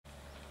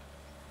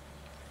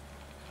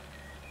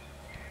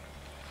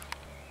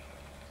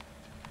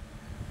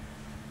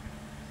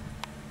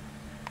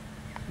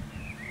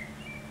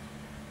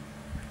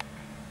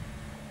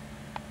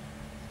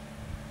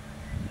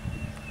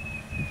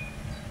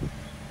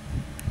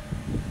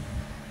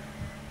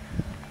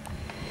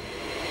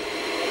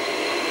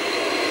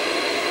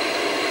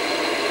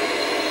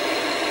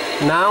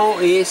Now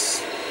is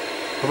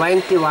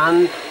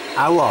 21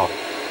 hours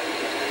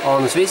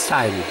on Swiss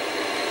time.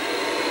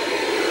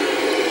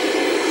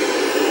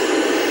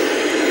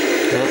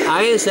 The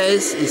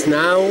ISS is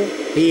now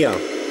here.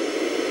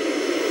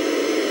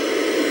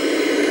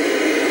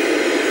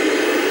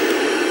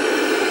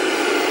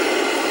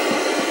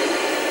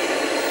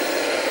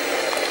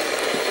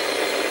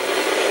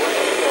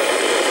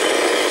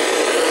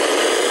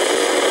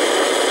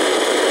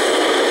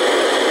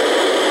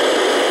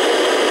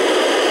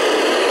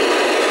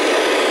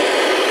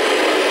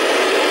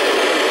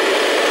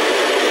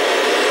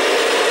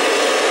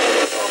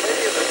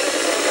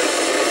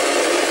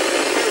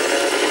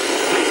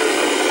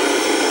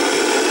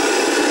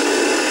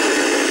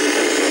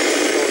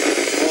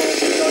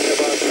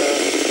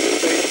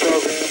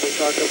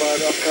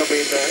 Upcoming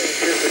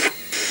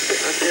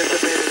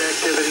anticipated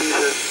activities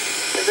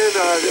and then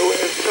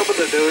some of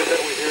the news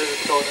that we hear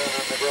that's going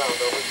on the ground.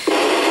 Over.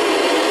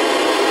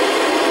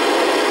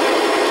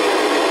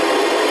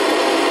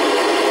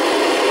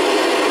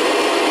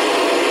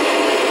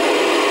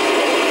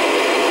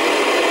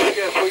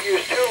 Yes, we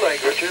use two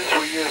languages.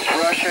 We use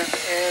Russian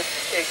and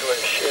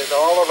English. And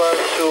all of us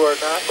who are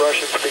not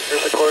Russian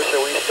speakers, of course,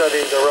 we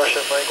study the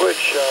Russian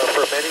language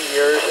for many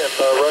years, and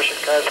the Russian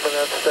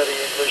cosmonauts study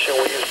English, and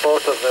we use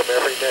both of them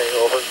every day.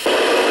 Over.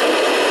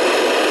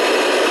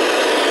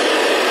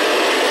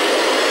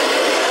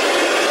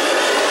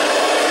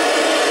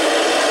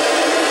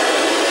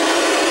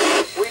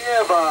 We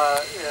have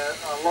a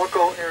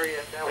local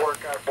area network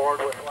on board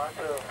with lots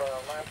of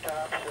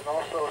laptops and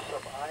also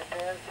some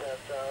iPads that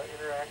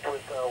interact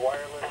with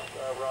wireless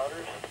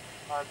routers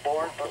on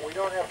board, but we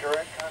don't have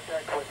direct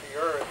contact with the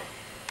Earth,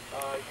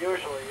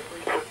 usually, at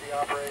least with the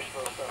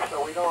operational stuff.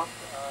 So we don't,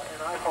 an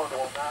iPhone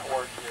will not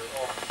work here.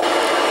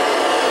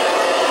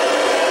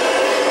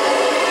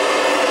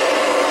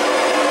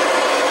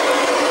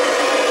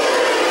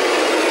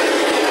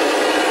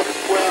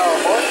 Well,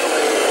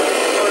 mostly,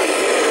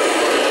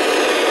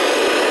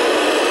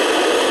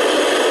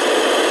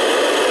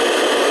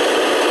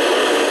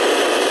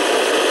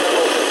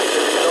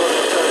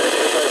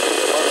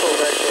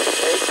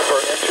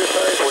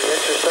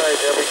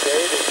 every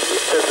day to keep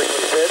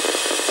physically fit.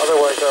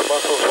 Otherwise, our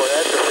muscles will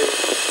atrophy.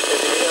 And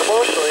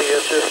emotionally,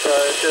 it's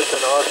just an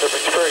awesome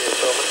experience.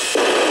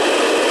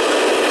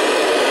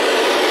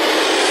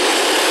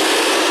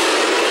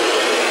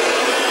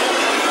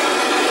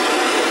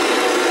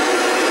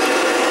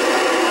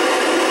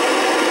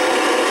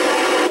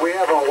 We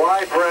have a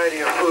wide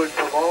variety of food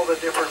from all the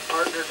different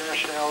partner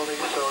nationalities,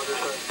 so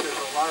there's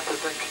a lot of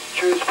things to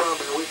choose from,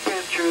 and we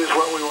can choose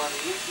what we want to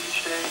eat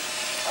each day.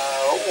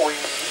 We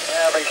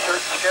have a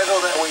certain schedule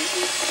that we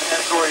eat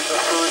categories of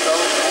food.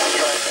 Those we'll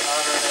try to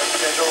honor that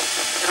schedule.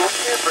 And we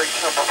can bring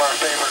some of our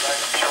favorite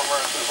items from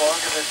Earth as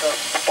long as it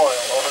doesn't spoil.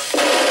 Over.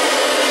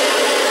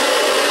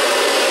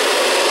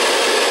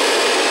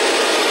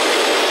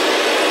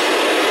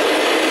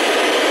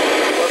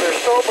 Well,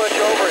 there's so much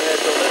overhead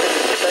to living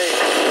in space.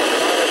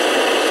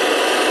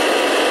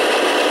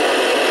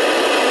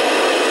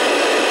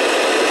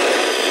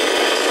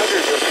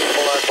 Hundreds of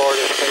people on board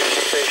a space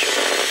station.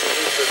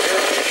 The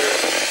near future,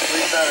 at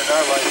least not in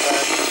our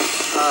lifetime,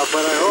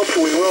 but I hope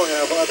we will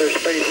have other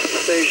space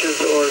stations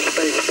or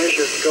space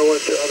missions go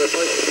into other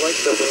places like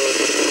the moon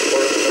or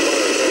the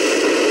Mars.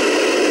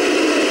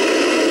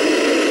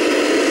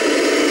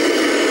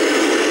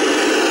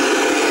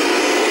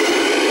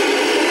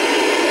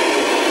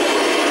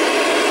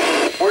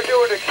 We're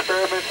doing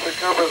experiments that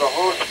cover the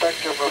whole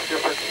spectrum of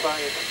different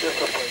science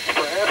disciplines.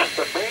 Perhaps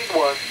the main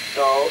one,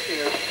 though,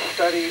 is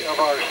study of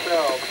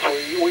ourselves.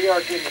 We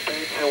are guinea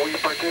pigs, and we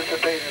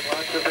participate in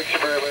lots of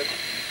experiments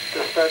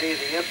to study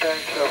the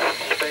impacts of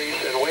space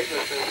and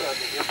weightlessness on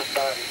the human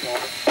body.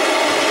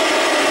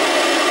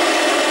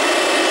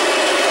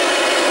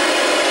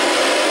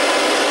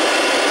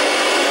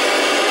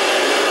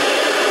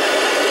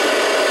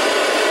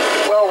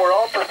 Well, we're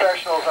all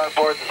professionals on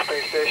board the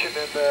space station,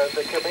 and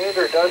the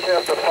commander does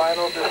have the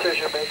final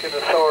decision-making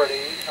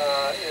authority,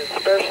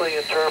 especially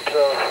in terms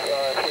of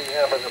if we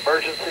have an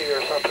emergency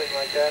or something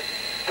like that.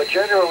 But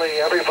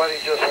generally, everybody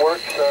just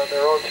works on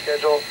their own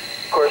schedule.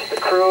 Of course, the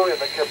crew and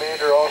the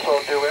commander also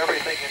do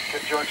everything in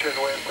conjunction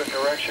with the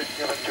direction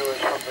given to us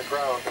from the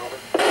ground. Over.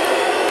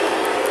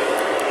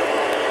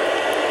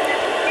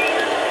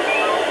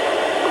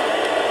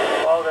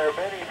 Oh, there are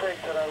many things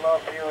that I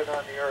love viewing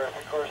on the Earth.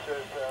 Of course,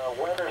 there's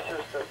weather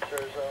systems,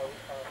 there's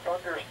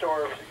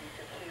thunderstorms. You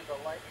can see the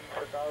lightning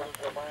for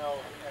thousands of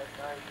miles at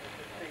night.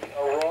 You can see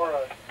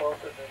auroras both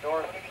in the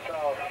north and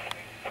south.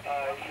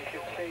 You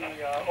can see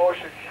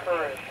ocean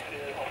currents,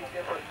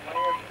 different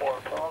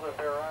landforms, all the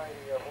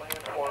variety of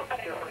landforms,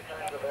 different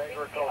kinds of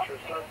agriculture,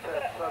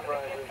 sunsets,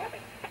 sunrises,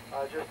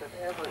 just an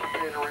endless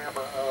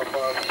panorama of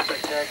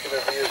spectacular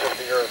views of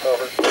the Earth.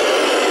 Over.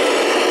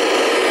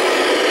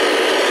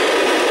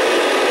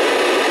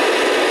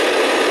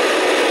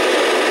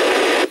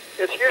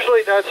 It's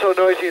usually not so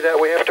noisy that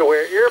we have to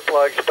wear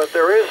earplugs, but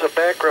there is a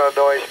background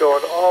noise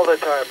going all the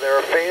time. There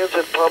are fans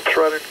and pumps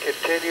running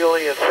continuously.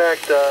 annually. In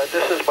fact,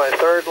 this is my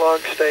third long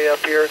stay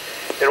up here.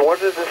 And one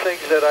of the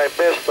things that I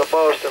miss the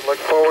most and look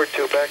forward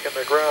to back in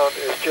the ground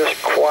is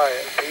just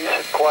quiet, peace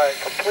and quiet,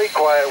 complete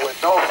quiet with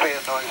no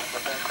fan noise in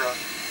the background.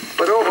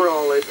 But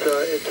overall, it's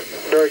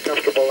very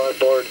comfortable on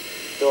board,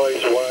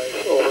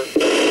 noise-wise. Over.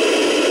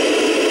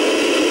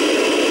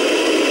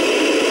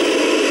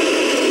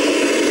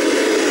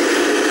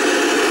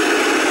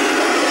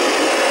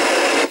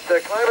 The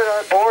climate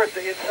on board,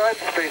 inside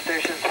the space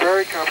station, is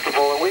very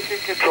comfortable, and we can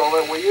control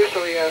it. We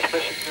usually ask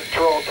mission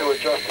control to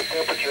adjust the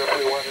temperature if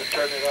we want to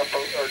turn it up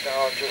or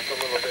down just a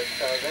little bit.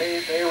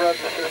 They run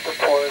the system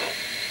for us,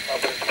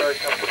 but it's very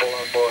comfortable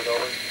on board.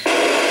 Over.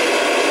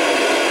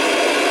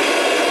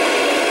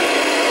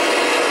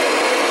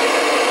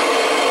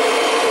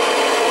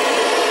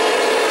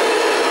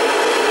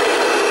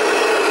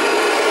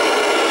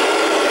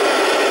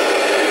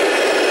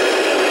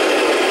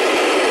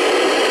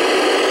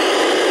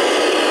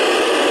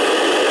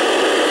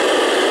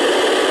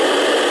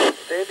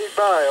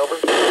 Bye, over.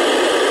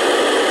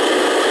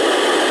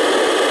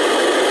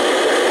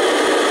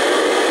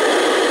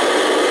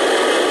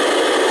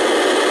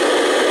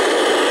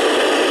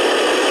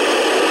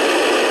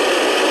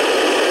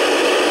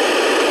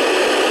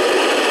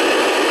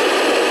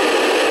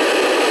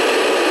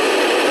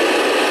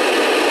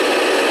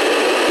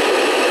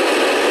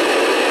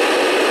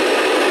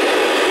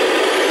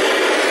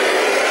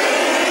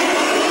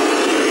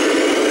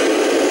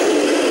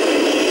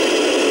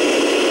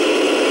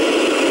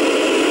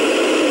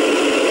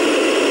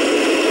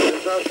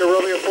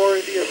 Romeo 4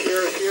 India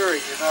Sierra Sierra,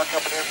 you're now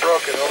coming in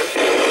broken, over.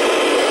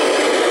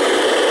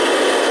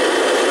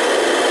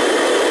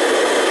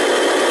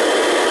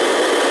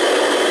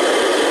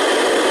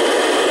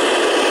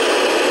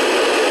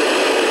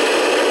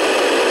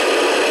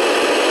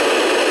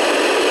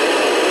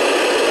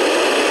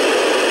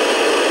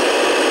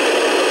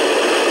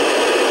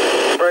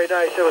 Very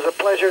nice. It was a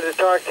pleasure to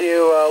talk to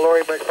you,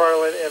 Lori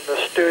McFarland, and the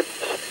students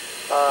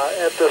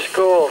at the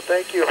school.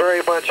 Thank you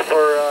very much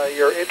for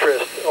your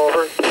interest.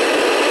 Over.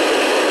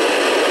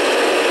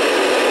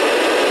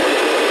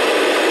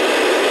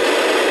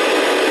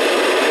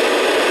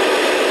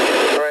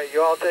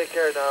 You all take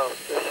care now.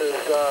 This is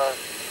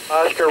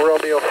Oscar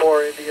Romeo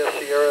 4 India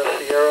Sierra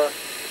Sierra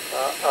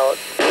out.